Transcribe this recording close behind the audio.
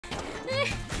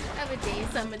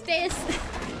Some of this.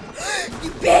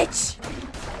 You bitch!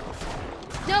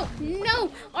 No, no!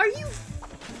 Are you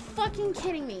fucking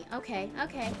kidding me? Okay,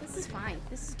 okay. This is fine.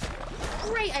 This is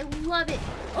great. I love it.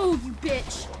 Oh, you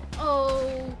bitch.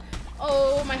 Oh.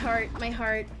 Oh, my heart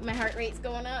rate's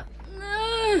going up.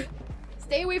 Ugh.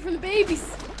 Stay away from the babies.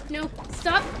 No,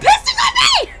 stop pissing on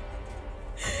me!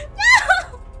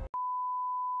 No!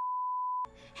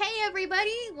 Hey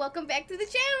everybody, welcome back to the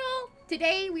channel.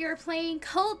 Today we are playing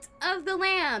Cult of the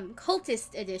Lamb,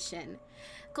 Cultist Edition.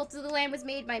 Cult of the Lamb was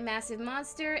made by Massive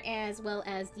Monster as well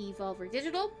as Devolver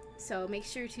Digital, so make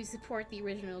sure to support the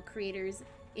original creators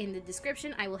in the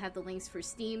description. I will have the links for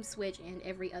Steam, Switch, and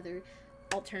every other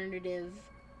alternative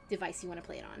device you want to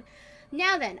play it on.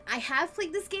 Now then, I have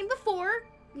played this game before.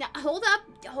 Now, hold up.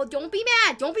 Oh, don't be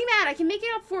mad. Don't be mad. I can make it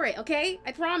up for it, okay?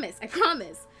 I promise. I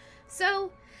promise.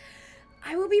 So,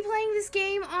 I will be playing this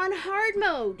game on hard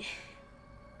mode.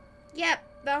 Yep,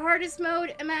 the hardest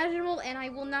mode imaginable, and I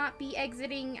will not be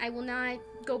exiting. I will not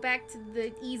go back to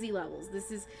the easy levels.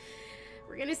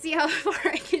 We're gonna see how far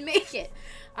I can make it.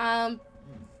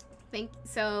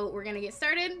 So we're gonna get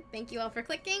started. Thank you all for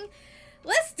clicking.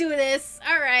 Let's do this.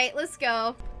 All right, let's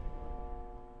go.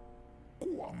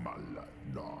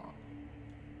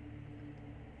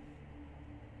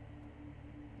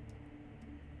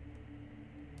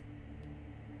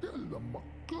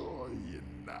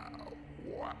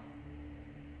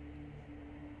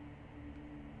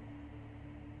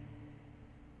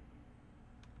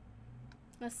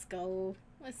 Let's go.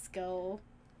 Let's go.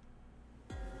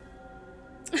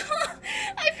 I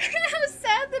forgot how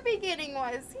sad the beginning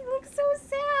was. He looked so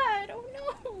sad. Oh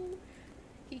no.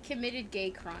 He committed gay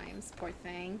crimes. Poor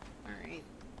thing. Alright.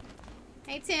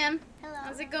 Hey Tim. Hello.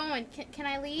 How's it going? Can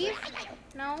I leave?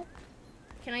 No?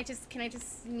 Can I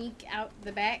just sneak out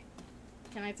the back?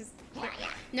 Can I just...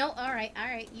 No? Alright,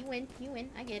 alright. You win. You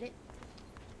win. I get it.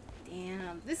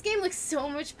 Damn. This game looks so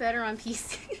much better on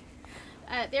PC.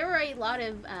 There were a lot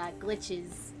of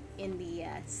glitches in the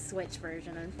Switch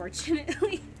version,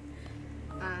 unfortunately.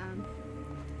 Damn.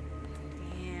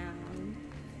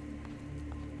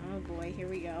 Oh boy, here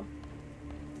we go.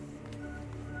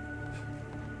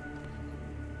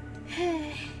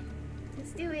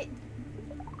 Let's do it.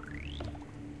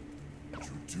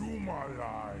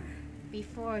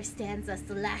 Before stands us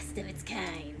the last of its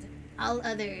kind. All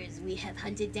others we have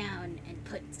hunted down and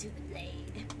put to the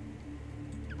blade.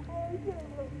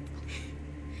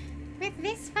 With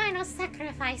this final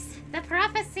sacrifice, the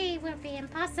prophecy will be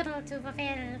impossible to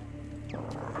fulfill.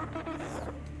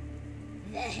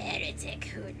 The heretic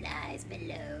who lies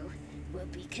below will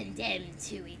be condemned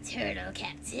to eternal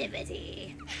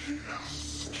captivity.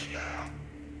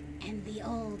 And the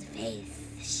old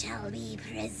faith shall be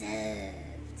preserved.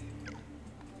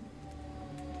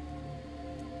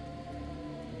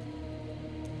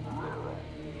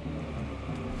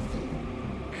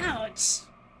 Ouch!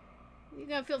 You're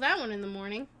gonna feel that one in the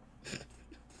morning.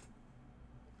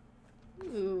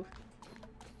 Ooh.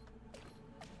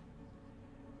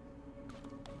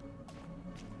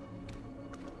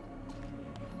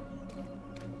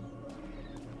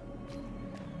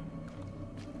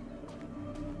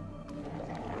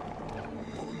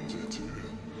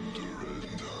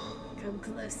 Come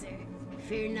closer.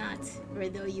 Fear not, for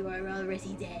though you are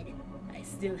already dead, I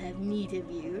still have need of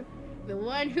you. The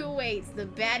one who waits, the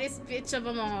baddest bitch of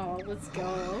them all. Let's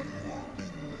go.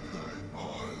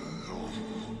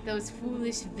 Those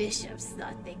foolish bishops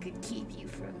thought they could keep you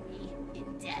from me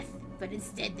in death, but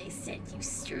instead they sent you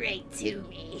straight to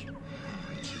me.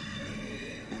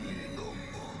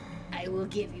 I will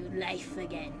give you life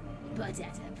again, but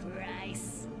at a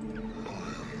price.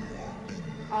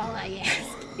 All I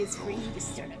ask is for you to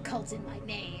start a cult in my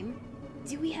name.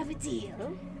 Do we have a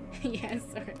deal? Yes,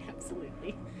 sir,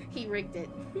 absolutely. He rigged it.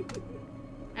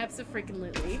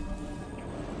 Abso-freaking-lutely.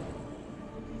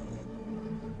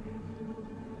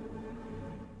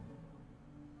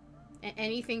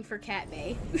 Anything for Cat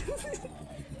Bay.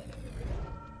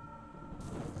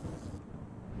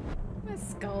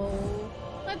 Let's go.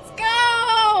 Let's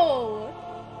go!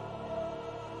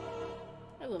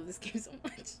 I love this game so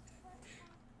much.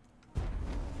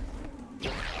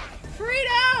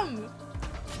 Freedom!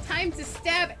 Time to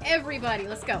stab everybody.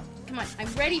 Let's go. Come on.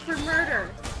 I'm ready for murder.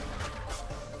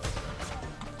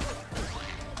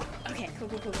 Okay, cool,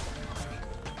 cool, cool.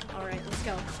 Alright, let's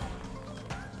go.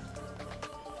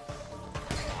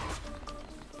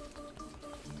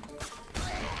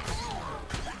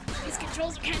 These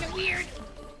controls are kind of weird.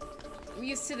 I'm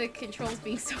used to the controls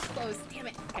being so close. Damn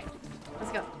it. Okay,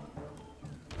 let's go.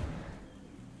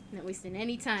 I'm not wasting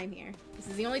any time here. This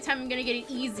is the only time I'm gonna get it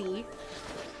easy.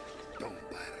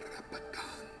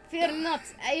 Fear not,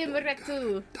 I am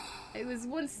Ratu. I was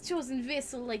once chosen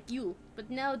vessel like you, but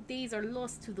nowadays are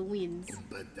lost to the winds.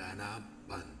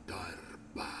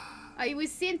 I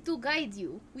was sent to guide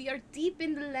you. We are deep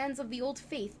in the lands of the old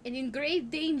faith and in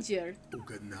grave danger.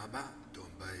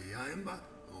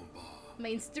 My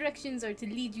instructions are to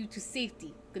lead you to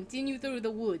safety. Continue through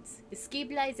the woods.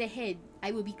 Escape lies ahead.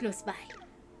 I will be close by.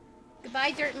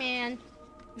 Goodbye, Dirt Man.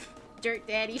 Dirt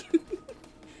Daddy.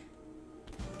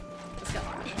 Let's go.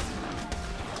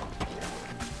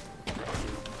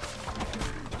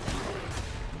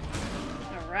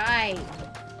 Alright.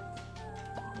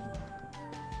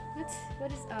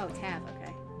 What is... Oh, tab.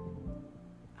 Okay.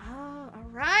 Oh,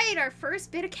 alright. Our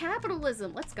first bit of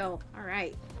capitalism. Let's go.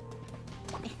 Alright.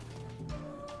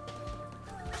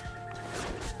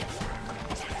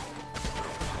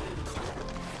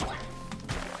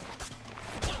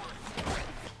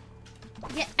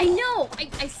 Yeah, I know!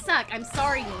 I suck. I'm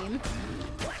sorry, game.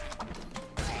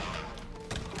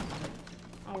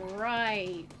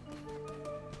 Alright.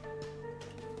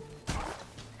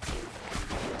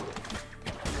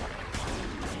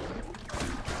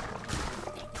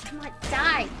 Come on,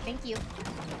 die! Thank you.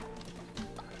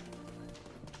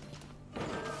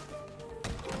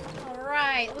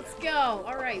 Alright, let's go.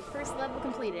 Alright, first level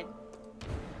completed.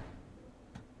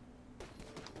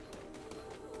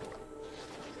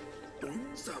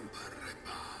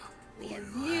 We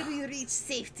have nearly reached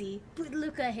safety, but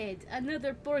look ahead.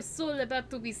 Another poor soul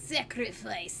about to be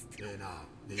sacrificed.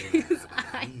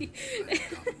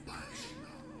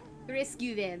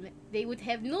 Rescue them. They would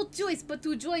have no choice but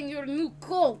to join your new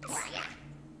cult.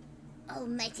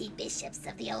 Almighty bishops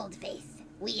of the old faith,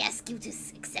 we ask you to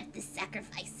accept the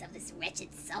sacrifice of this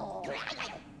wretched soul.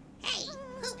 Hey,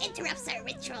 who interrupts our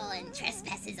ritual and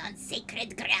trespasses on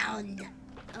sacred ground?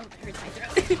 Oh, that hurts my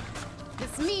throat.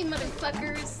 It's me,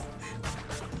 motherfuckers.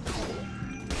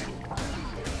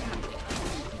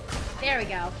 There we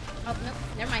go. Oh, no.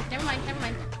 Never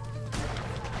mind.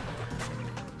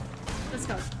 Let's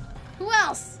go. Who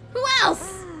else?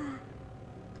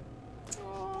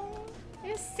 Oh,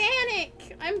 it's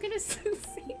Sanic. I'm gonna save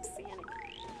Sanic.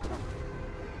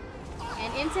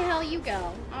 And into hell you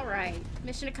go. Alright.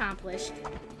 Mission accomplished.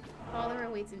 Follower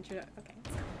awaits intro. Okay.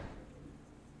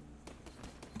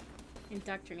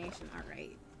 Indoctrination,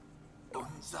 alright.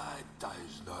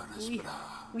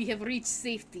 We have reached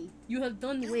safety. You have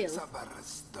done well.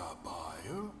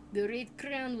 The Red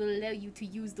Crown will allow you to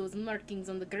use those markings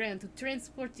on the ground to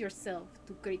transport yourself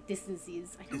to great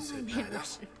distances. I don't understand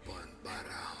Russian.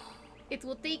 It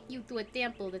will take you to a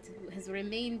temple that has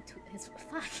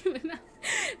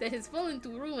that has fallen to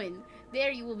ruin.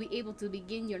 There you will be able to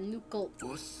begin your new cult.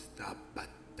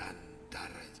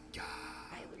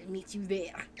 Meet you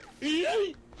there.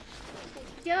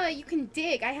 Yeah, you can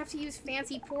dig. I have to use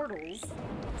fancy portals.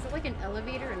 Is it like an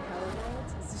elevator in Hell World?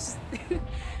 Is this just...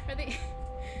 Are they...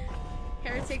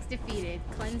 Heretics defeated.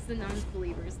 Cleanse the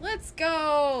non-believers. Let's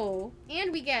go!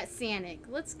 And we got Sanic.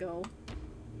 Let's go.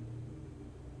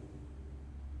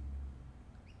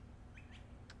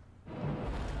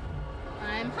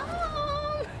 I'm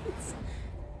home!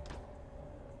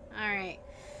 Alright.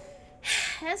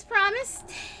 As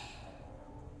promised.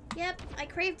 Yep, I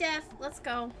crave death. Let's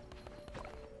go.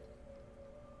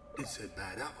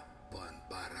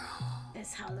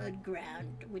 This hallowed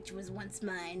ground, which was once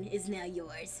mine, is now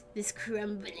yours. This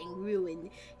crumbling ruin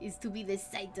is to be the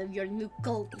site of your new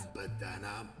cult.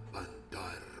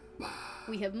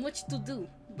 We have much to do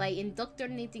by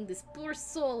indoctrinating this poor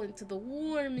soul into the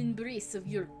warm embrace of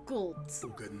your cult.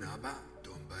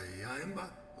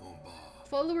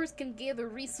 Followers can gather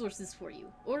resources for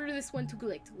you. Order this one to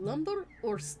collect lumber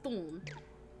or stone.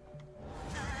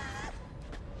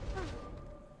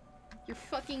 You're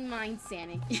fucking mind,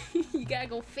 Sanic. You gotta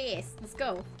go fast. Let's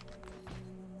go.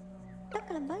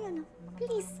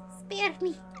 Please, spare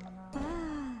me.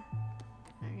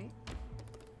 Alright.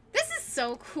 This is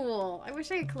so cool. I wish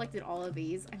I had collected all of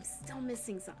these. I'm still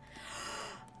missing some.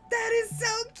 That is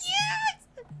so cute!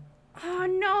 Oh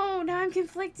no, now I'm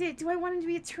conflicted. Do I want him to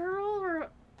be a turtle or...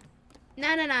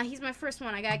 No. He's my first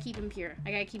one. I gotta keep him pure.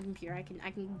 I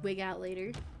can wig out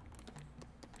later.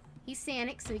 He's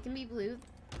Sanic, so he can be blue.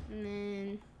 And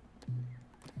then...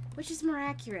 Which is more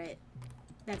accurate?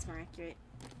 That's more accurate.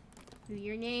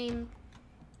 Your name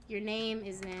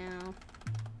is now...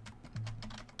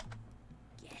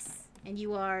 Yes. And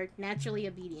you are naturally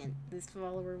obedient. This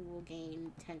follower will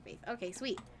gain 10 faith. Okay,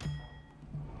 sweet.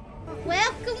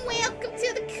 Welcome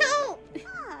to the cult!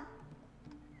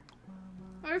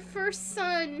 Our first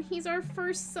son. He's our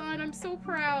first son. I'm so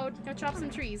proud. Now chop some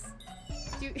trees.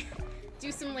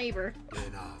 Do some labor.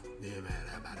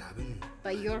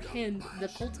 By your hand, the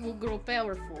cult will grow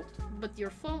powerful. But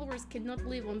your followers cannot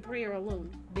live on prayer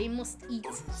alone. They must eat.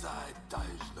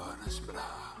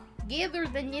 Gather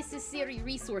the necessary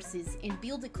resources and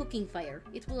build a cooking fire.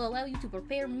 It will allow you to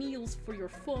prepare meals for your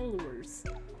followers.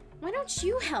 Why don't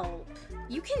you help?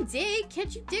 You can dig.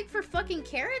 Can't you dig for fucking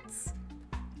carrots?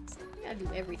 You gotta do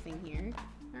everything here.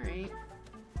 Alright.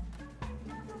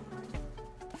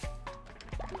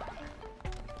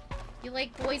 You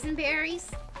like boysenberries?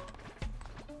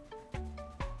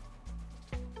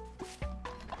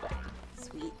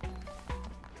 Sweet.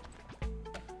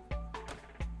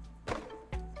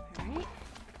 Alright.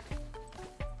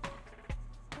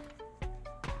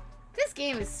 This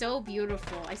game is so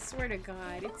beautiful, I swear to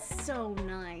God. It's so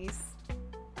nice.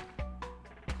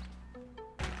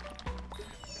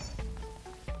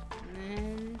 And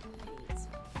then...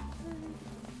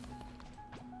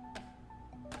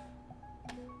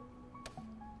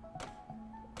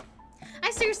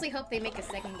 I seriously hope they make a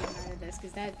second game out of this,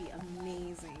 because that'd be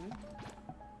amazing.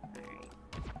 Alright.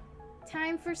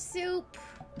 Time for soup.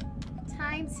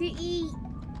 Time to eat.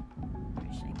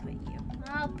 Where should I put you?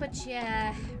 I'll put you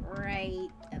right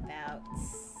about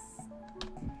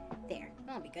there.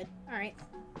 That'll be good. Alright.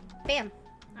 Bam.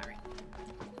 Alright.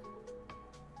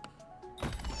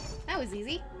 That was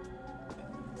easy.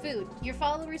 Food. Your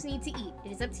followers need to eat.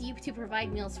 It is up to you to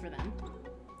provide meals for them.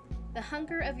 The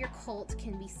hunger of your cult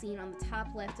can be seen on the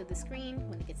top left of the screen.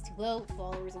 When it gets too low,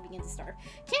 followers will begin to starve.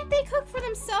 Can't they cook for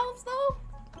themselves, though?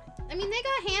 I mean, they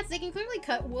got hands. They can clearly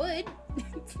cut wood.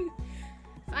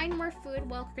 Find more food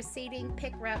while crusading.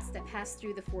 Pick routes that pass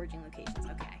through the foraging locations.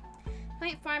 Okay.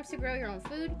 Plant farms to grow your own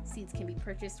food. Seeds can be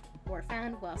purchased or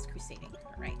found whilst crusading.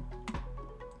 Alright.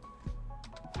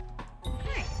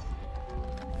 Okay.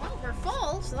 Well, we're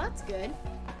full, so that's good.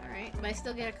 Alright, but I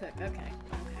still get a cook. Okay.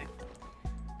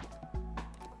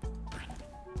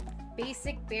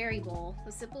 Basic berry bowl.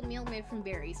 A simple meal made from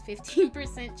berries.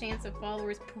 15% chance of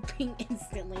followers pooping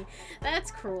instantly.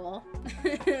 That's cruel.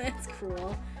 That's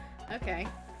cruel. Okay.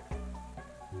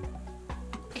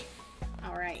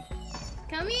 Alright.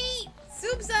 Come eat!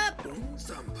 Soup's up!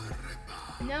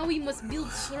 Now we must build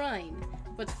shrine.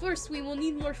 But first we will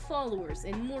need more followers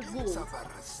and more gold.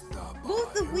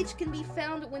 Both of which can be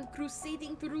found when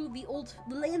crusading through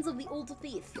the lands of the old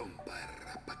faith.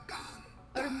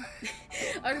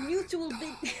 Our mutual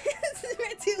please,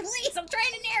 I'm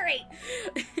trying to narrate!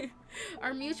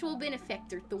 Our mutual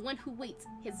benefactor, the one who waits,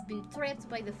 has been trapped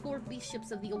by the 4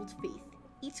 bishops of the old faith.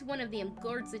 Each one of them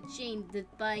guards a chain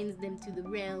that binds them to the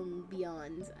realm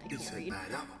beyond. I can't read.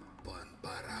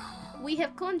 We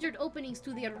have conjured openings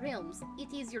to their realms.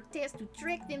 It is your task to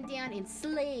track them down and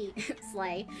slay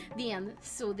them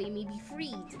so they may be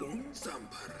freed.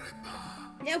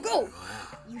 Now go!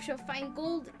 You shall find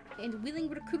gold and willing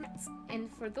recruits, and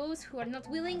for those who are not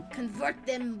willing, convert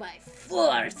them by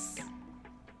force.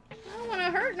 I don't want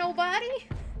to hurt nobody.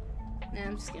 Nah,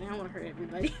 I'm just kidding. I don't want to hurt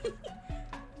everybody.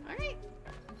 Alright.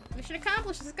 Mission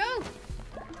accomplished. Let's go.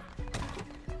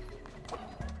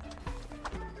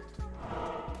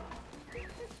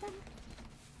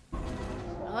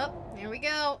 Oh, there we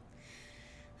go.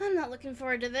 I'm not looking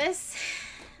forward to this.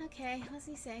 Okay, what's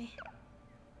he say?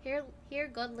 Here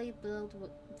godly blood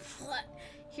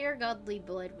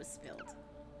was spilled.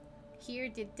 Here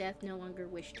did death no longer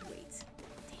wish to wait.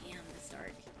 Damn, that's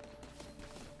dark.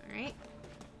 Alright.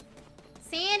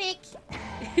 Sonic!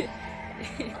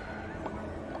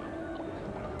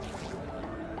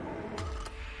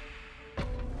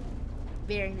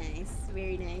 Very nice,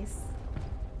 very nice.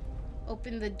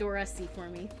 Open the Dorasi for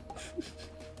me.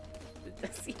 The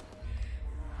Dusty.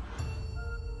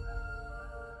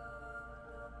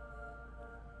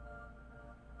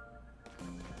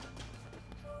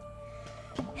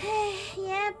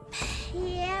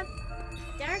 Yep.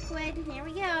 Darkwood, there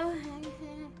we go.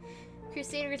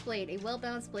 Crusader's Blade, a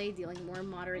well-balanced blade dealing more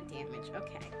moderate damage.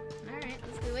 Okay. Alright,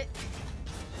 let's do it.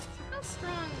 How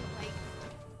strong, like...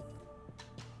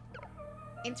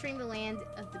 Entering the land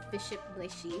of the Bishop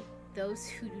Bleshi, those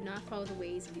who do not follow the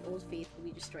ways of the old faith will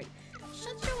be destroyed.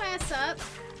 Shut your ass up!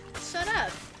 Shut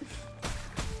up!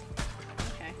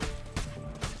 Okay.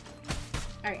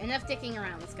 Alright, enough dicking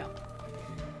around, let's go.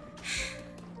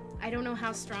 I don't know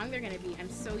how strong they're gonna be. I'm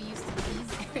so used to the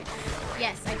easy.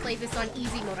 Yes, I played this on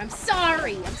easy mode. I'm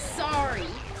sorry! I'm sorry!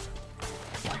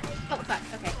 Oh, fuck.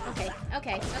 Okay.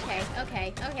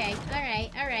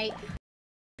 Alright.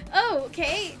 Oh,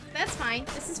 okay. That's fine.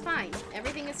 This is fine.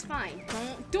 Everything is fine.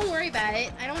 Don't worry about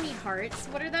it. I don't need hearts.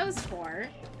 What are those for?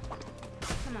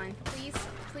 Come on. Please?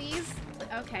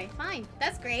 Okay, fine.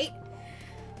 That's great.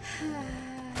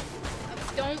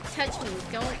 Don't touch me.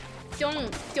 Don't.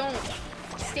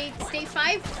 Stay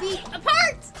 5 feet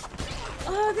apart!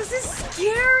 Oh, this is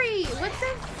scary! What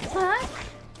the fuck?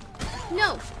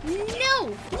 No!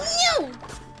 No! No!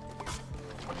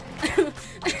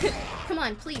 Come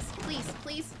on, please, please,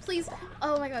 please, please.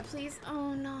 Oh my god, please.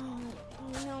 Oh no.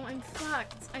 Oh no, I'm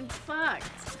fucked. I'm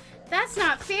fucked. That's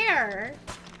not fair.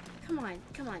 Come on,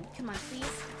 come on, come on, please,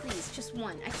 please. Just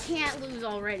one. I can't lose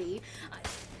already.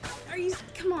 Are you...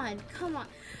 Come on, come on.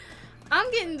 I'm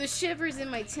getting the shivers in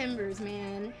my timbers,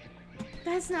 man.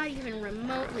 That's not even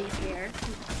remotely fair.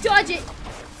 Dodge it!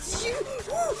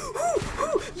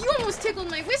 You almost tickled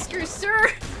my whiskers, sir!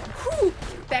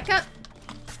 Back up.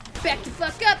 Back the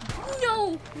fuck up.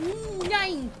 No!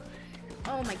 9!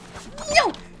 Oh my...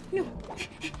 No! No!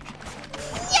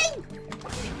 Yay!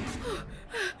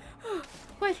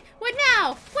 What? What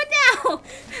now? What now?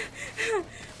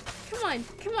 Come on,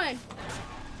 come on.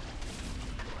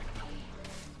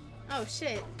 Oh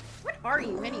shit. What are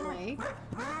you anyway?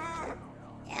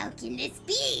 How can this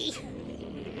be?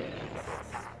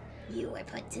 You were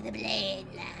put to the blade,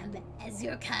 lamb, as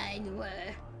your kind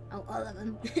were. Oh, all of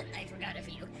them. I forgot a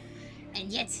few. And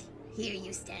yet, here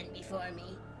you stand before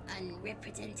me,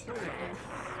 unrepentant.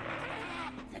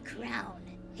 The crown,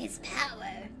 his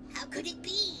power, how could it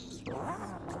be? But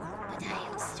I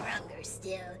am stronger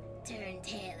still. Turn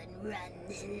tail and run,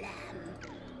 lamb.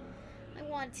 I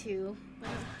want to, but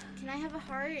can I have a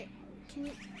heart?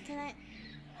 Can I?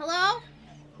 Hello?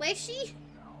 Lexi?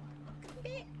 Come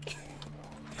back.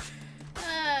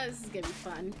 This is gonna be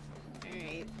fun.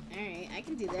 Alright, alright, I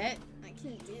can do that. I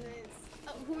can do this.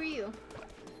 Oh, who are you?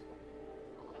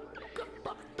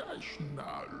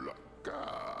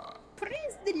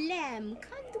 Praise the Lamb,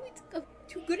 conduit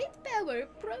to great power,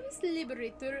 promised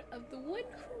liberator of the one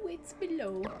who waits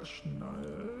below.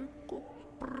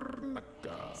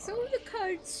 So the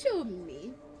cards show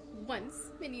me,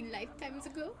 once, many lifetimes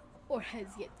ago, or has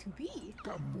yet to be.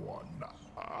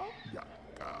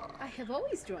 I have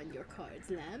always drawn your cards,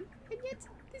 Lamb, and yet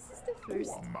this is the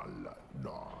first.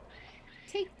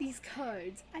 Take these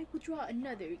cards. I will draw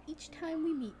another each time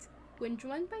we meet. When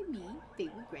drawn by me, they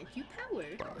will grant you power.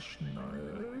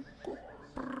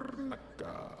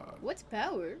 What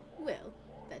power? Well,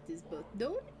 that is both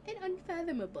known and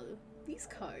unfathomable. These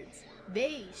cards,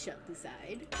 they shall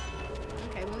decide.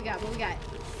 Okay, what we got? What we got?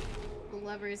 The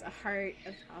lovers, a heart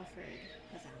of offered,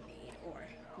 without maid, or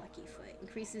lucky foot.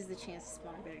 Increases the chance to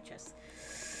spawn a better chest.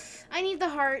 I need the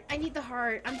heart. I need the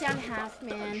heart. I'm down half,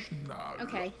 man.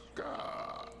 Okay.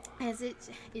 As it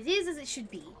is as it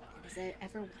should be, as it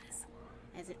ever was,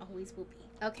 as it always will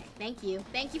be. Okay, thank you.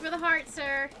 Thank you for the heart,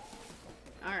 sir.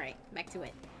 All right, back to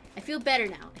it. I feel better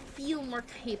now. I feel more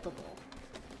capable.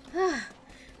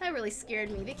 That really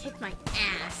scared me. They kicked my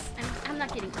ass. I'm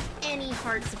not getting any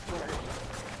heart support.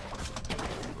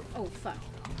 Oh, fuck.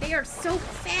 They are so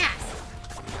fast.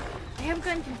 I haven't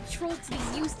gotten control to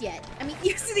these used yet. I mean,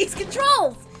 used to these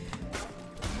controls!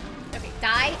 Okay,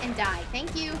 die and die.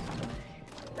 Thank you.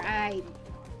 Right.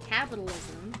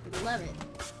 Capitalism. We love it.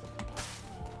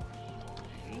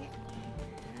 Alright.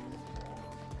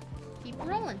 Keep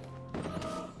rolling.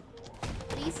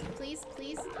 Please, please,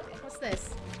 please. What's this?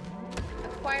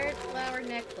 Acquired flower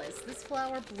necklace. This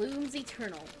flower blooms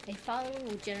eternal. A follower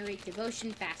will generate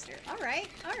devotion faster. Alright,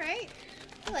 alright.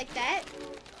 I like that.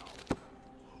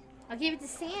 I'll give it to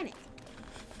Sonic.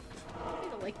 I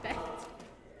don't like that.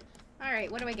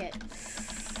 Alright, what do I get?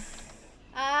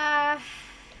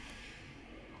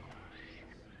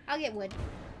 I'll get wood.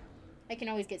 I can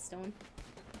always get stone.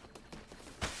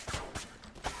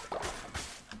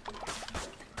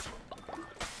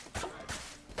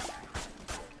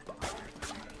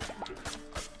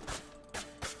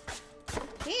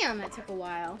 Damn, that took a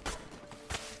while.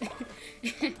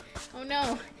 Oh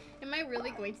no. Am I really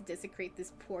going to desecrate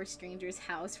this poor stranger's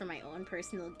house for my own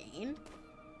personal gain?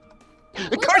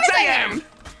 Of course I am!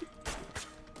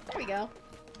 There we go.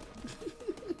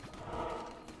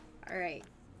 Alright.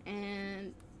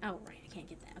 And... oh, right. I can't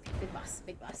get that. Okay, big boss.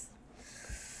 Big boss.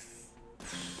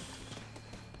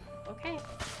 Okay.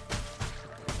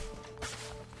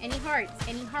 Any hearts?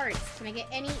 Any hearts? Can I get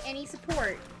any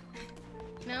support?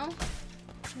 No?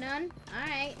 None?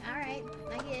 Alright, alright.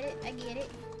 I get it. I get it.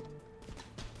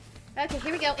 Okay,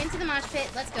 here we go. Into the mosh pit.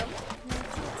 Let's go.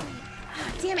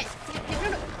 Oh, damn it.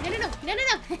 No.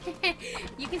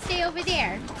 You can stay over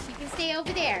there. You can stay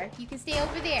over there. You can stay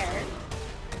over there.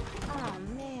 Oh,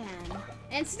 man.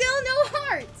 And still no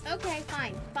hearts. Okay,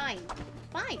 fine. Fine.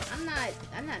 Fine. I'm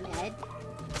not mad.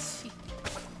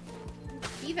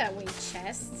 Be that way,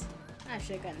 chest. I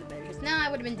should have gotten the better chest. No, I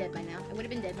would have been dead by now. I would have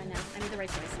been dead by now. I made the right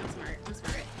choice. I'm smart. I'm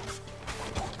smart.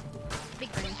 Big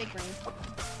brain, big brain.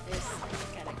 this.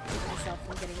 I gotta keep myself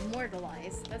from getting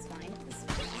immortalized. That's fine. This is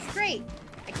great.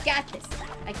 I got this.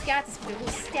 I got this with their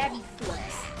little stabby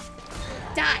flips.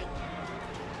 Die!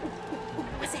 Ooh,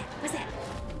 what's that? What's that?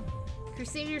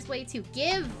 Crusader's Way 2.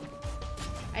 Give!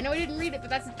 I know I didn't read it, but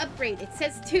that's an upgrade. It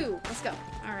says 2. Let's go.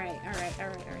 Alright.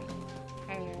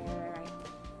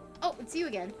 Oh, it's you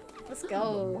again. Let's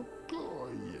go.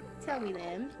 Tell me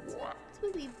then. To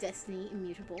leave Destiny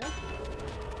immutable.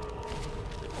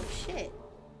 Oh shit.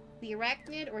 The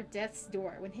Arachnid or Death's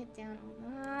Door. When hit down.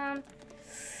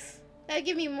 That'd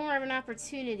give me more of an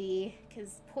opportunity,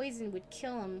 because poison would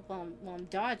kill him while I'm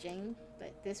dodging.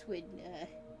 But this would,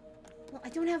 well, I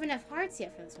don't have enough hearts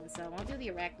yet for this one, so I'll do the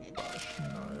Arachnid.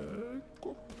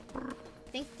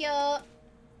 Thank you. Alright.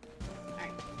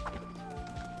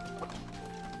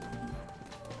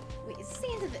 Wait, is this the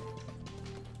end of it?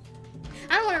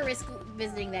 I don't want to risk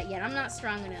visiting that yet. I'm not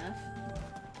strong enough.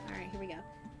 Alright, here we go.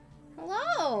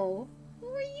 Hello! Who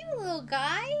are you, little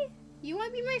guy? You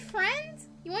want to be my friend?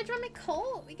 You want to join my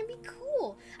cult? We can be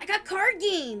cool. I got card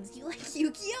games. You like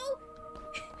Yu-Gi-Oh?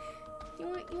 You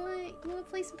want to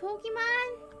play some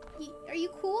Pokemon? Are you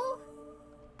cool?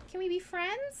 Can we be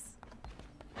friends?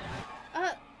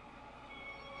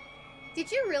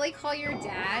 Did you really call your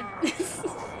dad? You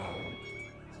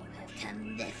have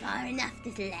come far enough,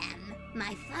 little lamb.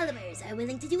 My followers are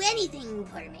willing to do anything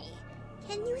for me.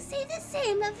 Can you say the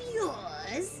same of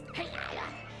yours?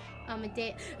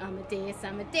 Amadeus. I'm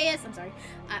sorry.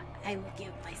 I will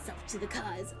give myself to the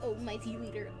cause, oh mighty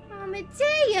leader.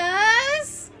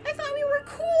 Amadeus! I thought we were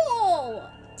cool!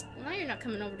 Well, now you're not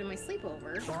coming over to my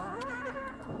sleepover.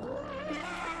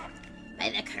 By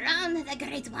the crown of the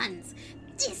great ones,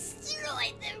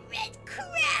 destroy the red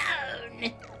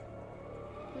crown!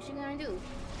 What you gonna do?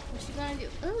 What you gonna do?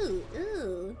 Ooh.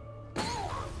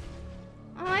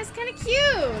 Oh, that's kind of cute.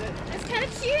 That's kind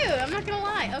of cute. I'm not gonna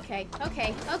lie. Okay.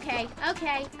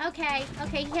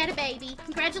 He had a baby.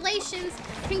 Congratulations.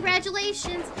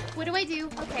 What do I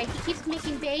do? Okay, he keeps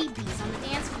making babies on the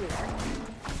dance floor.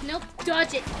 Nope.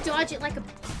 Dodge it like a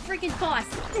freaking boss.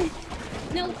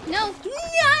 No.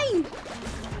 9!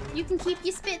 You can keep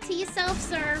your spit to yourself,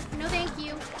 sir. No, thank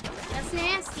you. That's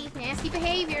nasty. Nasty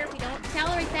behavior. We don't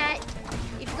tolerate that.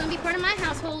 If you're gonna be part of my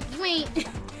household, you ain't.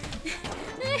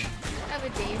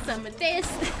 Amadeus.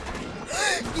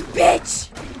 You bitch!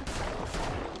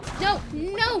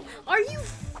 No! Are you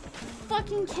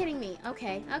fucking kidding me?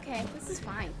 Okay. This is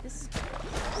fine. This is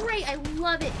great. I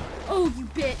love it. Oh, you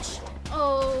bitch.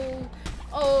 Oh,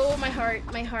 my heart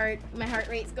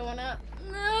rate's going up.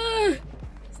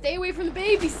 Stay away from the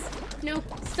babies. No,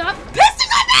 stop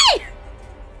pissing on me!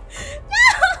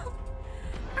 No!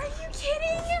 Are you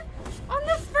kidding? On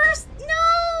the first,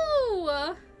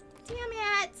 no! Damn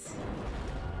it.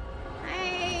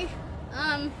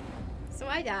 So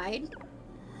I died.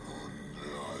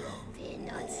 Fear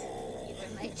not. You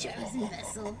are my chosen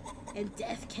vessel, And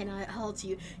death cannot halt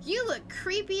you. You look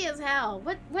creepy as hell.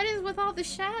 What is with all the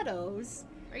shadows?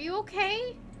 Are you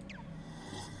okay?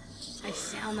 I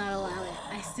shall not allow it.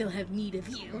 I still have need of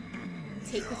you.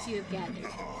 Take what you have gathered.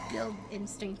 Build and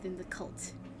strengthen the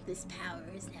cult. This power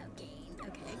is now gained.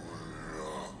 Okay.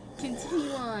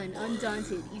 Continue on,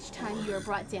 undaunted. Each time you are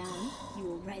brought down, you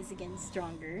will rise again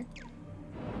stronger.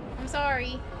 I'm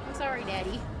sorry,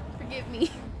 Daddy. Forgive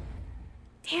me.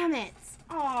 Damn it.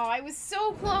 Oh, I was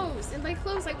so close. And by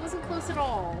close, I wasn't close at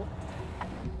all.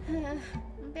 I'm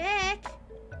back.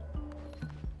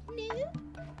 No.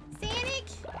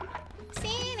 Sanic.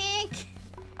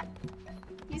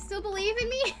 You still believe in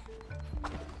me?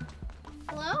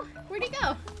 Hello? Where'd he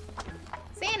go?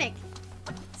 Sanic.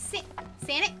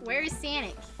 Sanic? Where is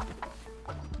Sanic?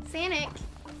 Sanic.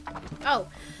 Oh,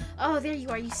 there you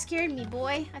are. You scared me,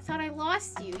 boy. I thought I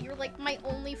lost you. You're like my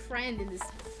only friend in this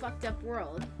fucked up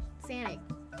world. Sanic,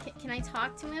 can I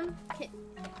talk to him?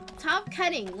 Stop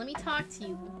cutting. Let me talk to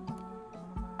you.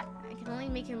 I can only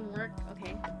make him work.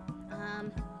 Okay.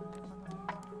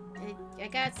 I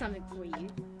got something for you.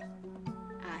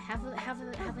 Have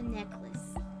a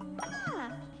necklace.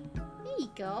 Ah, there you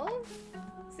go.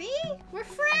 See? We're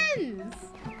friends.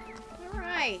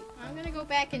 Alright, I'm gonna go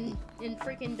back and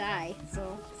freaking die.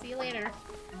 So, see you later.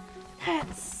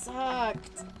 That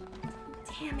sucked.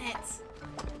 Damn it.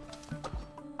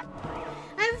 I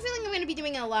have a feeling I'm gonna be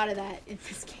doing a lot of that in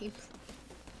this game.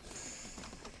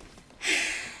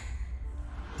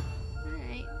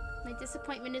 Alright. My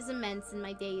disappointment is immense and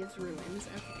my day is ruined.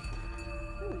 Okay.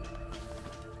 Ooh.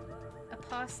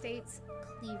 Apostate's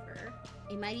Cleaver.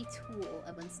 A mighty tool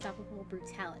of unstoppable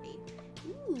brutality.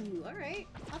 Ooh, alright.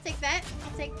 I'll take that.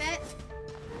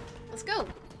 Let's go.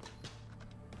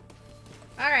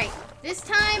 Alright, this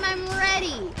time I'm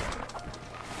ready.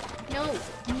 No,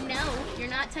 you're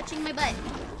not touching my butt.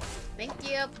 Thank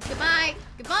you. Goodbye.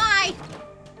 Goodbye.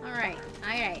 Alright.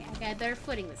 I got a better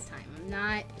footing this time. I'm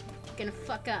not gonna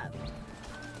fuck up.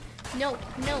 No.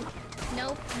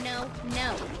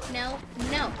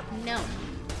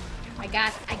 I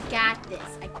got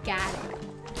this. I got it.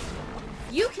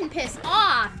 You can piss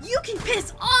off. You can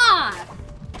piss off.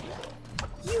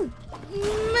 You.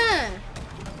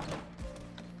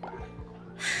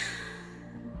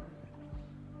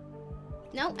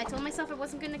 Nope, I told myself I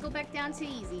wasn't gonna go back down too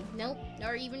easy. Nope,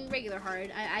 or even regular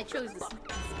hard. I chose this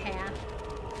path.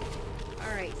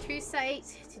 Alright, true sight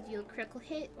to deal a critical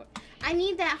hit. I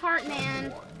need that heart,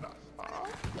 man.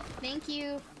 Thank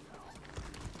you.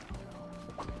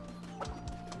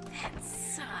 That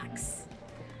sucks.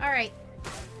 Alright.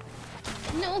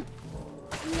 No!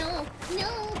 No!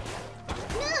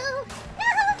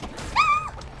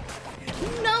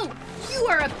 You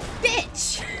are a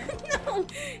bitch! No!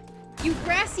 You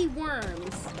grassy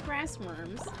worms. Grass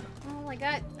worms. Oh, I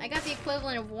got the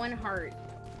equivalent of 1 heart.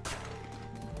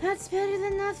 That's better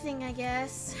than nothing, I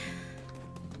guess.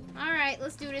 Alright,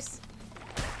 let's do this.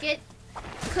 Get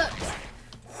cooked.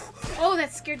 Oh,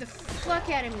 that scared the fuck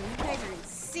out of me. You guys are in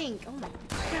sync. Oh my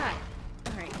god.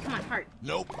 Alright, come on, heart.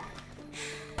 Nope.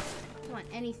 Come on,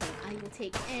 anything. I will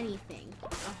take anything.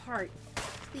 A heart.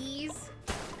 Please.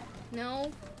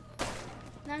 No.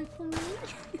 None for me.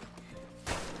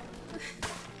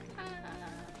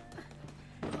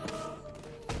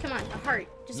 Come on, a heart.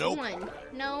 Just nope. 1.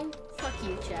 No. Fuck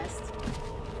you, Chest.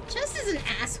 Chest is an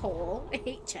asshole. I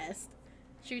hate Chest.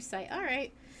 True sight.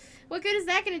 Alright. What good is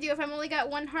that gonna do if I've only got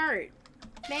 1 heart?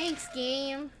 Thanks,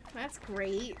 game. That's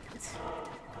great.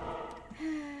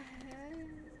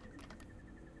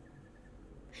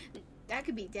 That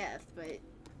could be death, but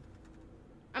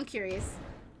I'm curious.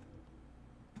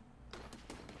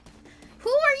 Who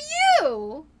are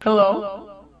you?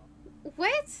 Hello?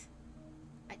 What?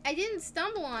 I didn't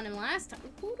stumble on him last time.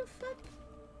 Who the fuck?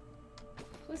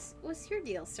 What's your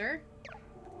deal, sir?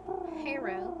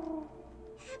 Hero.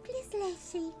 Hapless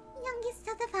Leslie, youngest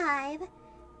of the 5.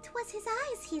 'Twas his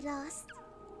eyes he lost.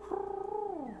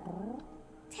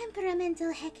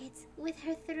 Temperamental Hecate, with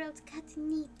her throat cut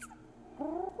neat.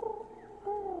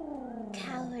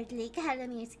 Cowardly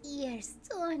Calamir's ears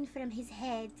torn from his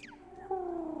head.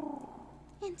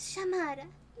 And Shamara,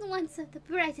 once of the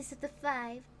brightest of the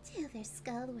 5, till their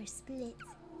skull were split.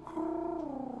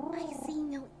 I see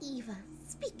no evil,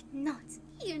 speak not,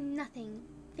 hear nothing,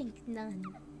 think none.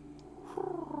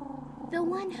 The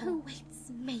one who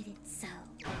waits made it so.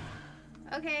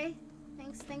 Okay,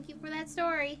 thank you for that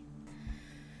story.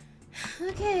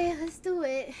 Okay, let's do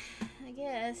it. I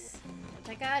guess.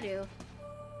 I got to.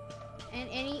 And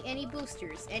any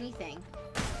boosters, anything.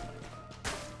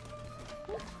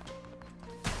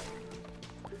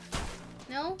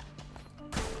 No?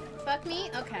 Fuck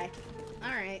me? Okay.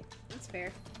 Alright. That's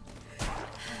fair.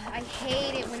 I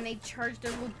hate it when they charge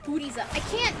their little booties up. I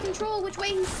can't control which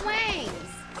way he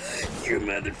swangs! You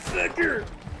motherfucker!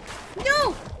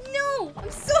 No! No!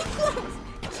 I'm so close!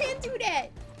 I can't do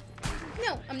that!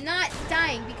 No, I'm not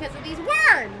dying because of these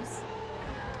worms!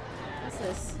 What's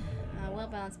this?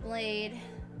 Well-balanced blade.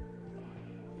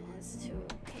 That's too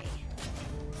okay.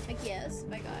 I guess.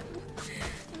 My god.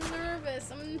 I'm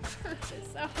nervous.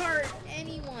 A heart.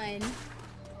 Anyone.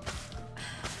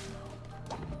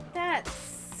 That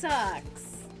sucks.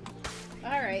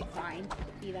 Alright, fine.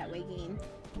 Be that way, game.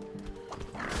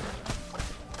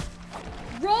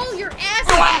 Roll your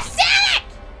ass off! Sonic!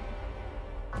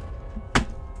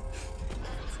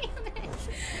 Damn it.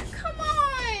 Come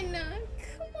on!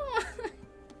 Come on!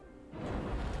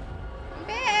 I'm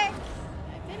back!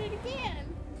 I did it again.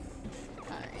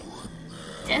 Alright.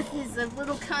 Death is of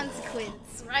little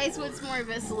consequence. Rise once more,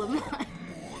 vessel of mine.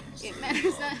 It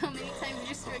matters not how many times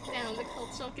you're struck down, the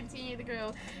cult shall continue to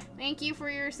grow. Thank you for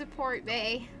your support,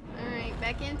 Bae. Alright,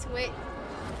 back into it.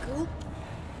 Cool.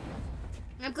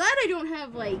 I'm glad I don't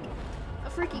have, like, a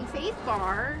freaking faith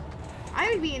bar.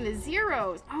 I would be in the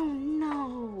zeros. Oh,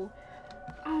 no.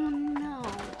 Oh, no.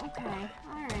 Okay.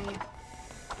 Alright.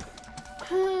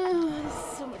 This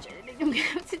is so much editing I'm gonna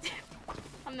have to do.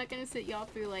 I'm not gonna sit y'all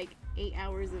through, like, 8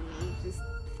 hours of me just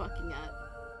fucking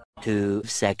up. 2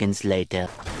 seconds later.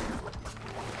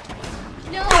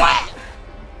 No!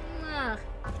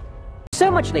 So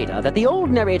much later that the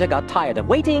old narrator got tired of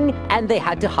waiting and they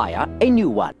had to hire a new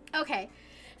one. Okay,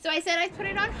 so I said I'd put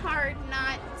it on hard,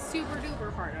 not super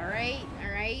duper hard, alright?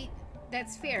 Alright?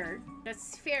 That's fair.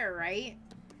 That's fair, right?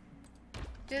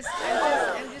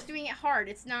 I'm just doing it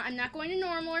hard. I'm not going to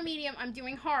normal or medium, I'm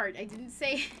doing hard. I didn't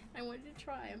say I wanted to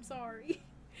try, I'm sorry.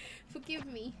 Forgive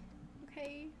me.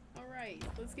 Okay? Alright,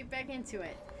 let's get back into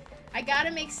it. I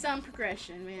gotta make some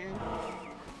progression, man.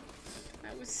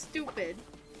 That was stupid.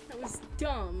 That was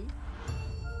dumb.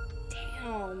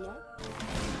 Damn.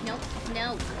 Nope.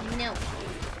 No. No.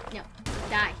 No.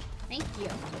 Die. Thank you.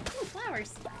 Ooh,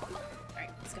 flowers. Alright,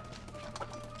 let's go.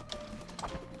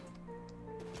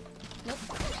 Nope.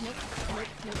 Nope. Nope. Nope.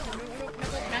 Nope. Nope. Nope.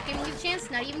 Nope. Not giving you the chance.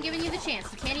 Not even giving you the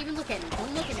chance. You can't even look at me.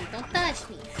 Don't look at me. Don't touch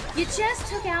me. You just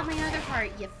took out my other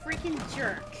heart, you freaking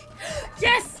jerk.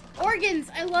 Yes! Organs!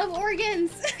 I love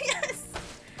organs! Yes!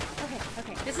 Okay,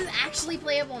 okay. This is actually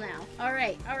playable now.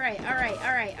 Alright, alright, alright,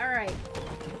 alright, alright.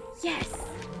 Yes!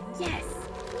 Yes!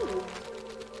 Ooh.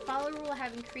 Follower will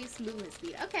have increased movement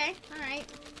speed. Okay, alright.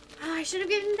 Oh, I should have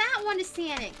given that one to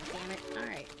Sanic. Damn it.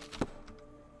 Alright.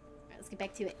 Alright, let's get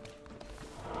back to it.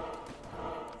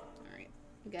 Alright.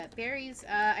 We got berries.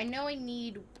 I know I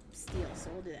need steel, so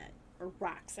we'll do that. Or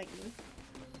rocks, I mean.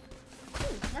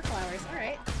 Ooh, more flowers.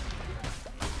 Alright.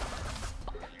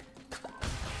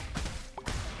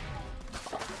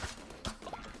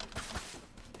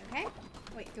 Okay.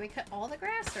 Wait, do I cut all the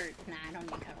grass? Or nah, I don't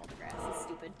need to cut all the grass. That's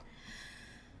stupid.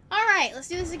 Alright, let's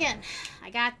do this again. I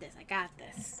got this. I got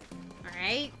this.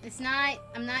 Alright? It's not,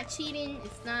 I'm not cheating.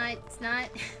 It's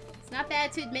not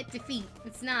bad to admit defeat.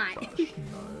 It's not. I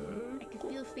can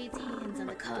feel fate's hands on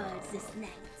the cards this night.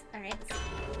 Alright.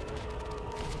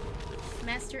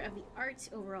 Master of the art.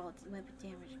 Overall weapon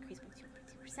damage increased by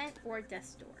 2.2% or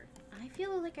death's door. I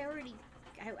feel like I already...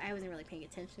 I wasn't really paying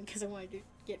attention because I wanted to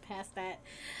get past that.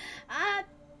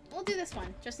 We'll do this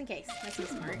one, just in case. That's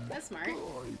smart. That's smart.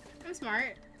 I'm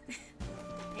smart.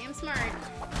 I am smart.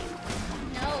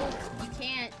 No, you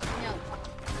can't. No.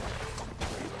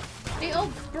 They all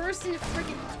burst into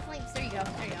freaking flames. There you go.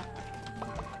 There you go.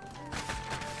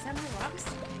 Is that more rocks?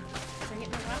 Did I get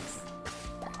more rocks?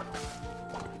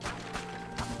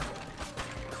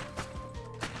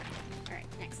 Alright,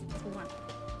 next. Let's move on.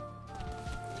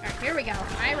 Alright, here we go.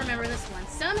 I remember this one.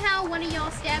 Somehow one of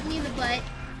y'all stabbed me in the butt.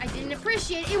 I didn't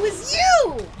appreciate it. It was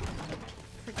you!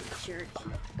 Freaking jerk.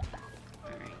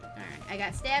 Alright, alright. I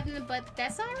got stabbed in the butt, but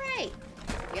that's alright.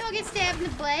 We all get stabbed in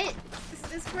the butt.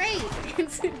 This is great.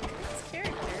 It's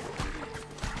character.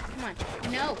 Come on.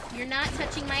 No, you're not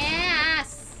touching my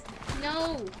ass.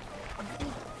 No.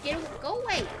 Go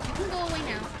away. You can go away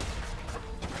now.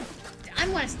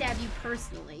 I'm gonna stab you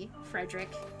personally, Frederick.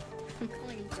 I'm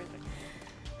calling you Frederick.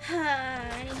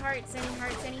 Any hearts, any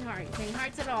hearts, any hearts, any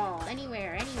hearts at all,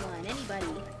 anywhere, anyone,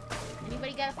 anybody.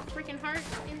 Anybody got a freaking heart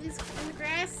in the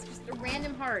grass? Just a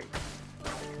random heart.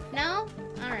 No?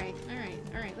 Alright, alright,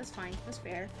 alright, that's fine. That's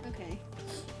fair. Okay.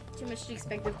 Too much to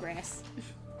expect of grass.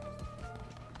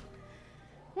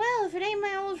 Well, if it ain't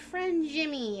my old friend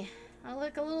Jimmy, I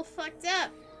look a little fucked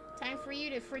up. Time for you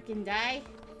to freaking die.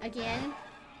 Again.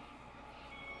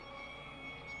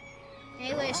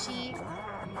 Hey, Lishy.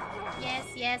 Yes,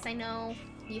 yes, I know.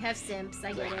 You have simps,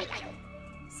 I get it.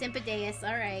 Sympadeus,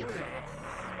 alright.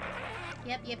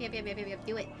 Yep.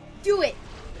 Do it. Do it!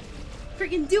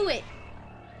 Freaking do it!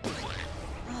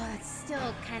 Oh, it's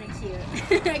still kind of cute.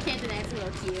 I can't deny it's a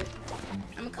little cute.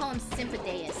 I'm gonna call him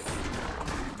Sympadeus.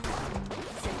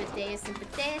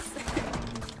 Sympadeus.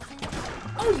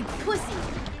 Oh, you pussy!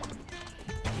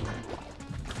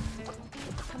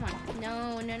 Come on.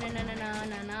 No.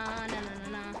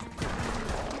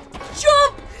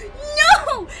 Jump!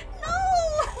 No!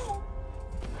 No!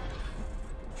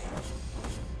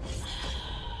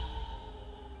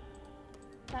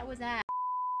 That was that.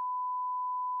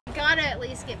 Gotta at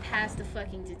least get past the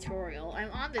fucking tutorial. I'm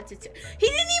on the tutorial. He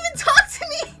didn't even talk to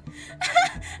me!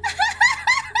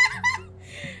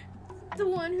 The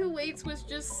one who waits was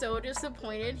just so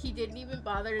disappointed he didn't even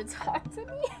bother to talk to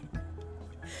me.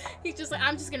 He's just like,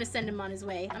 I'm just gonna send him on his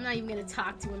way. I'm not even gonna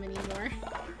talk to him anymore.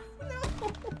 No!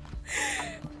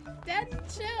 Daddy,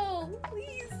 chill.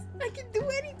 Please. I can do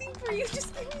anything for you.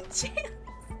 Just give me a chance.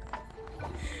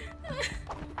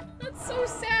 That's so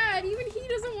sad. Even he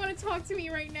doesn't want to talk to me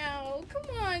right now. Come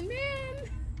on, man.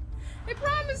 I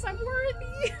promise I'm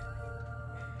worthy.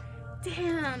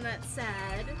 Damn, that's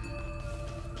sad.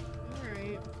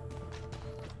 Alright.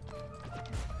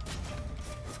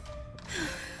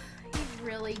 He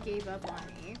really gave up on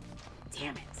me.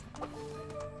 Damn it.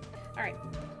 Alright.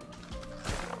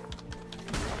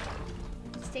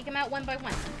 Just take him out one by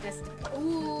one. Just...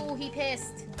 Ooh, he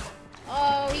pissed.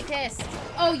 Oh, he pissed.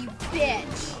 Oh, you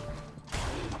bitch.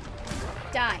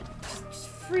 Die. Just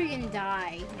freaking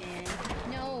die, man.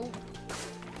 No.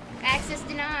 Access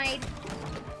denied.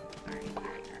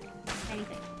 Alright.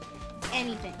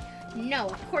 Anything. No,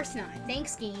 of course not.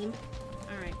 Thanks, game.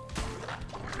 Alright.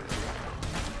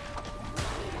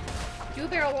 Do a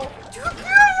barrel roll. Do a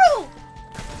barrel roll!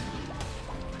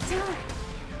 Die.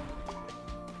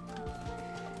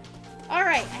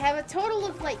 Alright, I have a total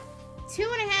of like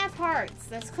 2.5 hearts.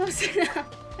 That's close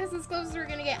enough. That's as close as we're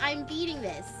gonna get. I'm beating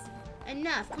this.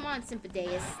 Enough. Come on,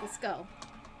 Sympadeus. Let's go.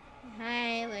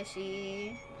 Hi,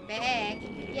 Leshy. I'm back.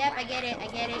 Yep, I get it. I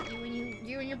get it.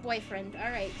 You and your boyfriend.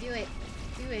 Alright, do it.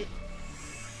 Do it.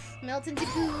 Melt into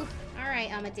goo. Alright,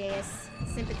 Amadeus.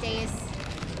 Sympadeus.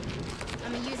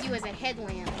 I'm gonna use you as a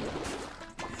headlamp.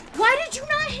 Why did you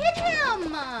not hit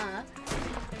him?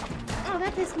 Oh,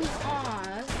 that pissed me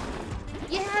off.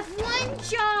 You have one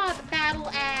job, Battle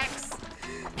Axe.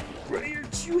 Why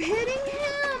aren't you hitting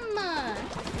him?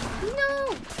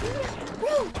 No.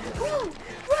 Roll.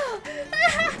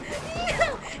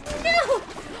 No.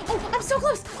 Oh, I'm so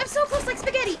close. I'm so close like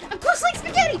spaghetti. I'm close like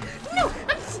spaghetti. No.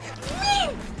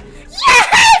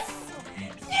 Yes!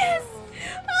 Yes!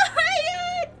 Oh my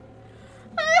god!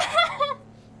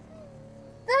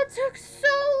 That took so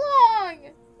long.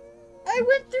 I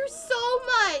went through so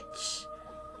much.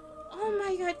 Oh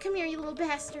my god, come here, you little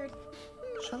bastard.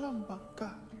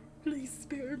 Please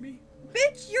spare me.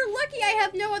 Bitch, you're lucky I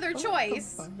have no other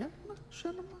choice.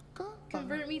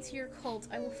 Convert me to your cult.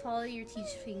 I will follow your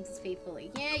teachings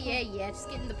faithfully. Yeah. Just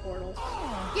get in the portal.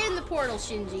 Get in the portal,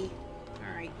 Shinji.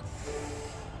 Alright.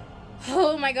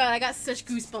 Oh my god, I got such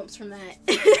goosebumps from that.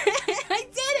 I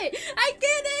did it!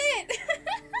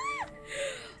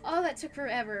 Oh, that took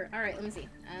forever. Alright, let me see.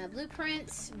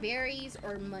 Blueprints, berries,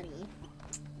 or money.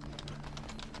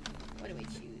 What do we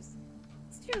choose?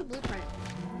 Let's do a blueprint.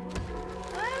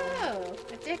 Oh,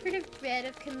 a decorative bed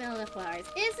of camellia flowers.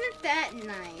 Isn't that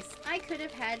nice? I could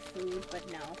have had food, but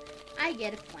no. I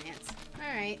get a plant.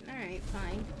 Alright,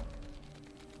 fine.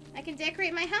 I can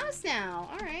decorate my house now.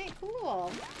 Alright,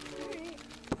 cool. Alright.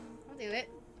 I'll do it.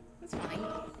 That's fine.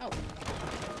 Oh.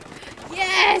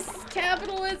 Yes!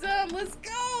 Capitalism! Let's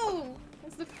go!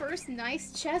 That's the first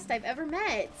nice chest I've ever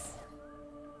met.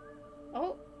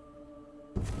 Oh.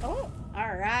 Oh,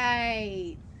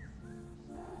 alright.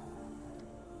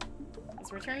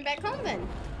 Let's return back home then.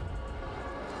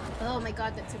 Oh my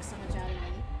god, that took so much out of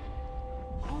me.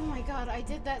 Oh my god, I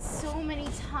did that so many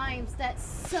times. That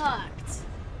sucked.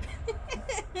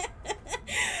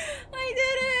 I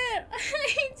did it! I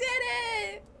did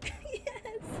it!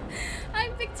 Yes!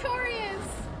 I'm victorious!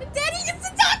 Daddy gets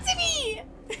to talk to me!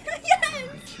 Yes!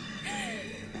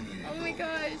 Oh my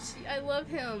gosh, I love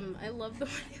him. I love the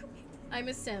one. I'm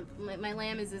a simp. My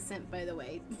lamb is a simp, by the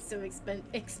way. So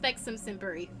expect some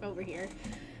simpery over here.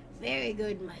 Very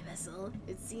good, my vessel.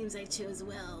 It seems I chose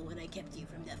well when I kept you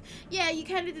from death. Yeah, you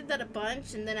kind of did that a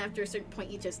bunch, and then after a certain point,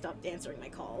 you just stopped answering my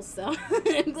calls. So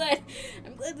I'm glad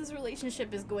this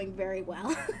relationship is going very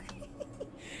well.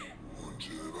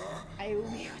 I will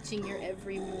be watching your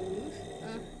every move.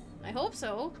 I hope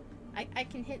so. I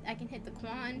can hit the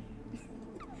Quan.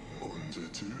 Do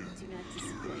not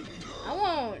disappoint. I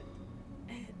won't.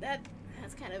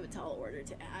 That's kind of a tall order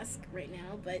to ask right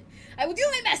now, but I will do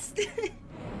my best.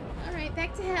 Alright,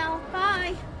 back to hell.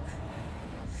 Bye.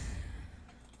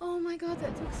 Oh my god,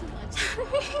 that took so much.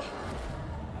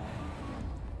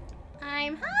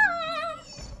 I'm home.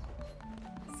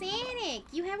 Sonic,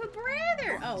 you have a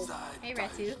brother. Oh, hey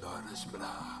Ratu.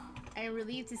 I am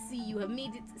relieved to see you have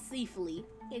made it safely,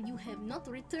 and you have not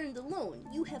returned alone.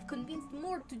 You have convinced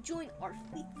more to join our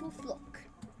faithful flock.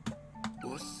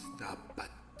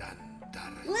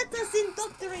 Let us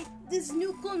indoctrinate this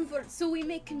new convert so we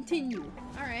may continue.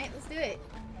 Alright, let's do it.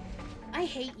 I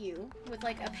hate you with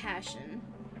like a passion.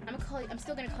 I'm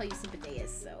still gonna call you Sympadeus,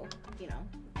 so, you know.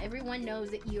 Everyone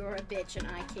knows that you're a bitch and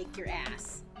I kick your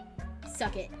ass.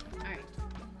 Suck it. Alright.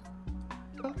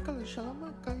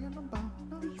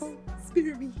 Please,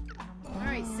 spare me.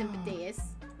 Alright, Sympadeus.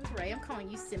 That's right, I'm calling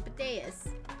you Sympadeus.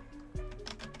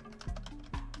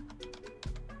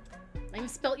 I even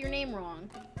spelt your name wrong.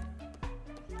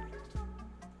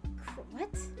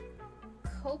 What?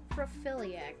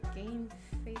 Coprophiliac. Gain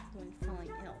faith when falling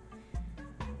ill.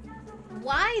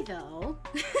 Why, though?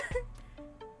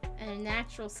 And a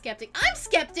natural skeptic. I'm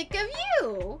skeptic of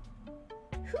you!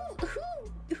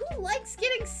 Who likes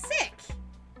getting sick?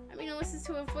 I mean, unless it's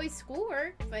to avoid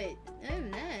schoolwork, but other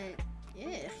than that,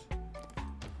 ugh.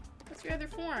 What's your other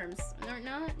forms?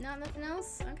 Not nothing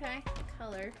else? Okay.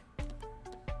 Color.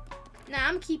 Nah,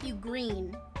 I'm gonna keep you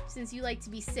green, since you like to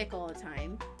be sick all the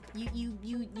time.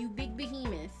 You big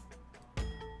behemoth.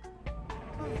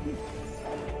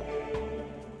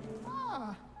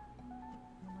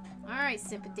 Alright,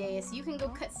 Sympadeus, you can go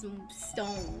cut some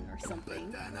stone or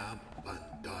something.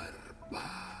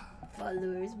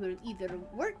 Followers will either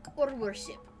work or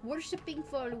worship. Worshipping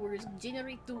followers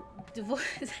generate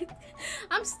devotion.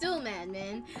 I'm still mad,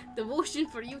 man. Devotion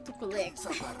for you to collect.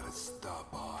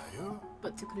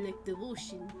 But to collect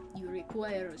devotion, you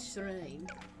require a shrine.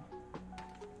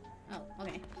 Oh,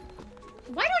 okay.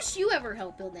 Why don't you ever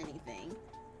help build anything?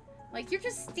 Like, you're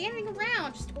just standing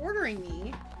around, just ordering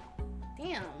me.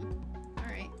 Damn.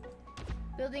 Alright.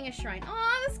 Building a shrine.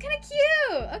 Aw, that's kind of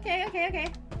cute! Okay.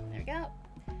 There we go.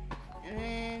 And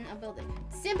then I'll build it.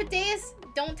 Sympatheus,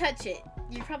 don't touch it.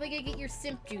 You're probably gonna get your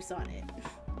simp juice on it.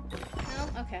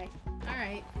 No? Okay.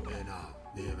 Alright.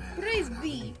 Praise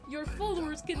be! Your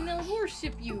followers can now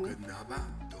worship you.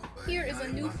 Here is a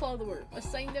new follower.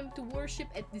 Assign them to worship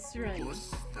at the shrine.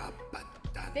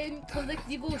 Then collect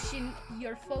devotion.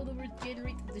 Your followers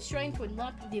generate the shrine to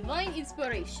unlock divine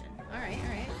inspiration. Alright.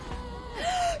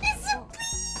 It's a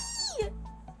bee!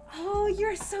 Oh,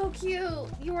 you're so cute.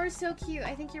 You are so cute.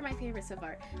 I think you're my favorite so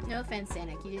far. No offense,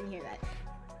 Sanic. You didn't hear that.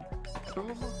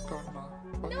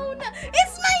 Nona!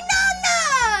 It's my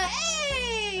Nona!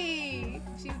 Hey!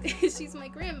 She's my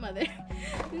grandmother.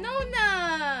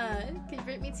 Nona!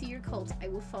 Convert me to your cult. I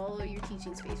will follow your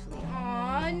teachings faithfully.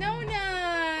 Aw,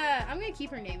 Nona! I'm gonna keep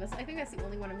her name. I think that's the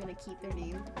only one I'm gonna keep their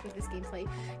name with this gameplay.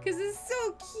 Because it's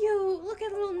so cute! Look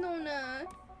at little Nona!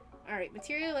 Alright,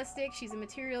 materialistic. She's a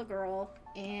material girl.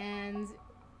 And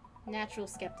natural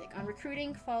skeptic. On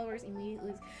recruiting followers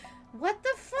immediately. What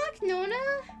the fuck, Nona?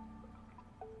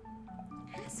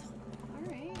 Asshole.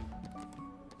 Alright.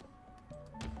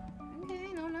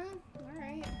 Okay, Nona.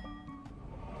 Alright.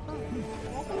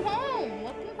 Welcome home!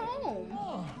 Welcome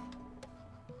home!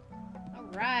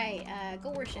 Alright, go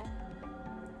worship.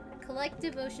 Collect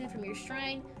devotion from your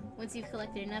shrine. Once you've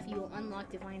collected enough, you will unlock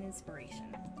divine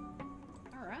inspiration.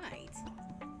 Alright.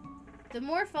 The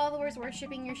more followers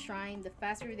worshipping your shrine, the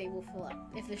faster they will fill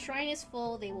up. If the shrine is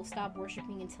full, they will stop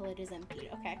worshipping until it is emptied.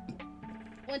 Okay.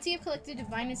 Once you have collected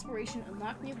divine inspiration,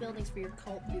 unlock new buildings for your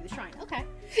cult through the shrine. Okay.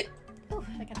 Oh,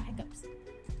 I got hiccups.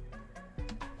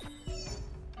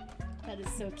 That is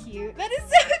so cute. That is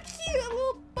so cute! A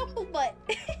little bumble butt.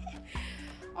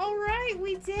 Alright,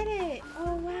 we did it!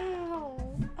 Oh, wow.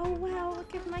 Oh, wow.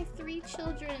 Look at my 3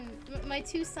 children. My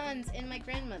 2 sons and my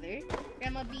grandmother.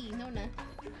 Grandma B, Nona.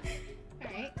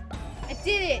 Alright. I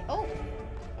did it! Oh!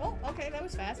 Oh, okay, that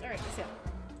was fast. Alright, let's go.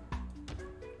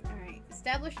 Alright.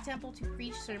 Establish a temple to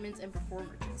preach sermons and perform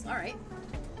rituals. Alright.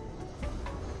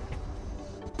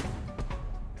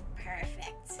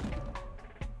 Perfect.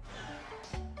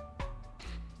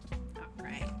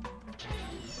 Alright.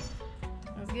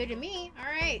 Sounds good to me.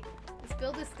 Alright. Let's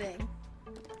build this thing.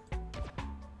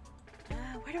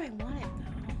 Where do I want it,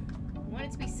 though? I want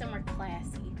it to be somewhere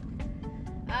classy.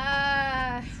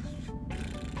 I'm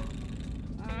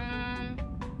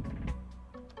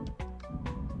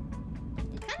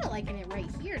kind of liking it right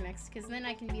here next, because then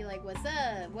I can be like, what's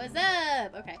up? What's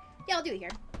up? Okay. Yeah, I'll do it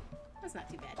here. That's not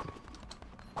too bad.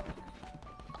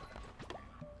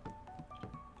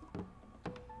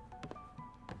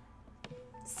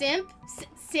 Simp?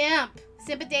 Simp!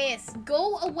 Sympatheus,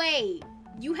 go away!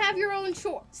 You have your own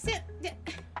chore.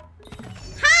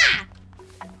 Ha!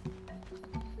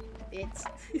 Bitch.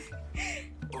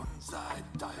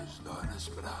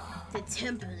 The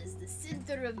temple is the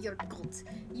center of your cult.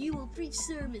 You will preach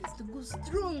sermons to go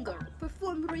stronger,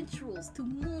 perform rituals to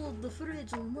mold the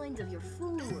fragile mind of your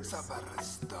followers.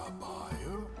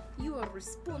 You are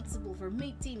responsible for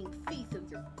maintaining faith of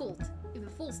your cult. If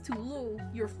it falls too low,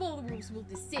 your followers will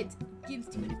dissent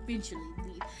against you and eventually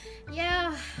leave.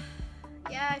 Yeah,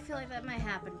 I feel like that might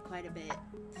happen quite a bit.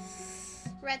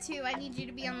 Ratu, I need you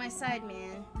to be on my side,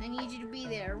 man. I need you to be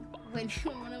there when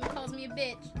one of them calls me a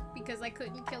bitch because I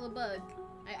couldn't kill a bug.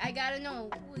 I gotta know.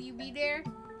 Will you be there?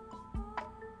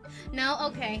 No?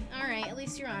 Okay. Alright. At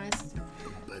least you're honest.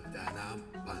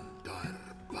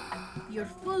 Your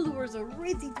followers are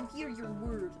ready to hear your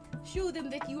word. Show them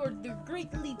that you are the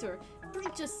great leader.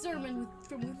 Preach a sermon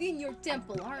from within your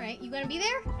temple. Alright. You gonna be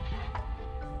there?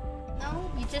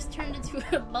 No? You just turned into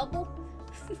a bubble?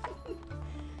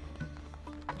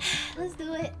 Let's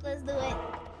do it. Let's do it.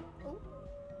 Oh.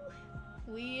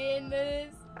 We in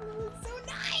this. Oh, it's so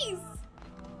nice.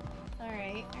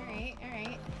 Alright.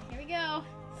 Here we go.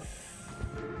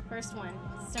 First one.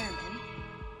 Sermon.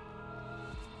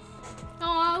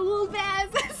 Aw, little Baz.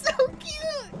 That's so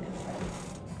cute.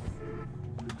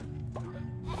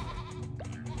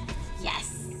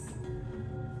 Yes.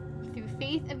 Through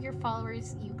faith of your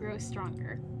followers, you grow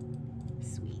stronger.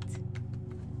 Sweet.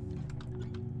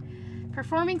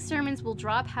 Performing sermons will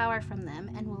draw power from them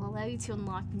and will allow you to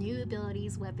unlock new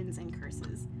abilities, weapons, and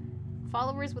curses.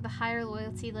 Followers with a higher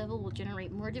loyalty level will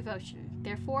generate more devotion.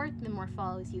 Therefore, the more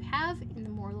followers you have and the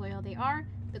more loyal they are,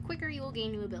 the quicker you will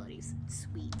gain new abilities.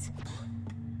 Sweet.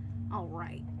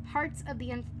 Alright. Hearts of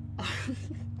the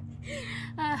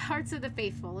Hearts of the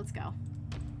Faithful. Let's go.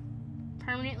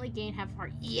 Permanently gain half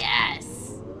heart.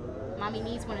 Yes! Mommy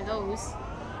needs one of those.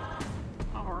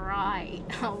 Alright.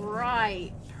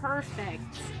 Alright.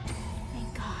 Perfect.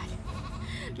 Thank God.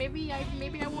 Maybe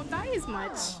I won't die as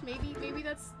much. Maybe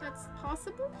that's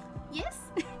possible? Yes?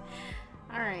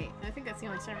 Alright. I think that's the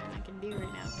only summon I can do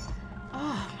right now.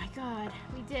 Oh my God.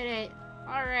 We did it.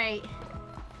 Alright.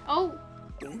 Oh!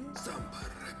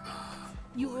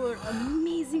 You are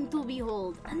amazing to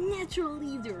behold, a natural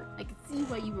leader. I can see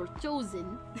why you were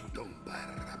chosen.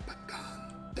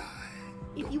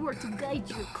 If you are to guide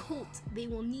your cult, they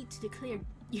will need to declare.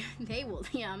 They will.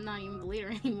 Yeah, I'm not even the leader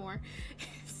anymore.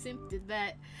 Simp did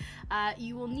that.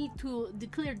 You will need to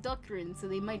declare doctrine so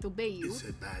they might obey you.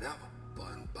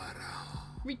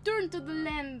 Return to the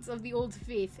lands of the old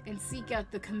faith and seek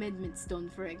out the commandment stone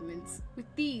fragments. With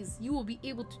these, you will be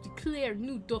able to declare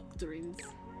new doctrines.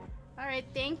 Alright,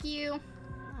 thank you.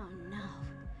 Oh no.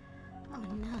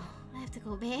 Oh no. I have to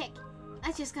go back.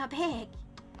 I just got back.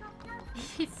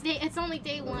 It's only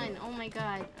day 1. Oh my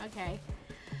God. Okay.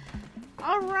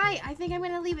 Alright, I think I'm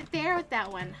gonna leave it there with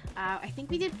that one. I think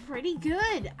we did pretty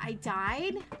good. I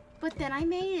died, but then I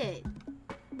made it.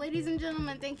 Ladies and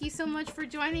gentlemen, thank you so much for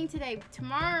joining today.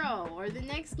 Tomorrow, or the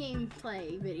next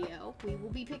gameplay video, we will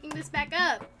be picking this back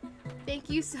up. Thank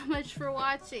you so much for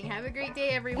watching. Have a great day,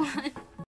 everyone.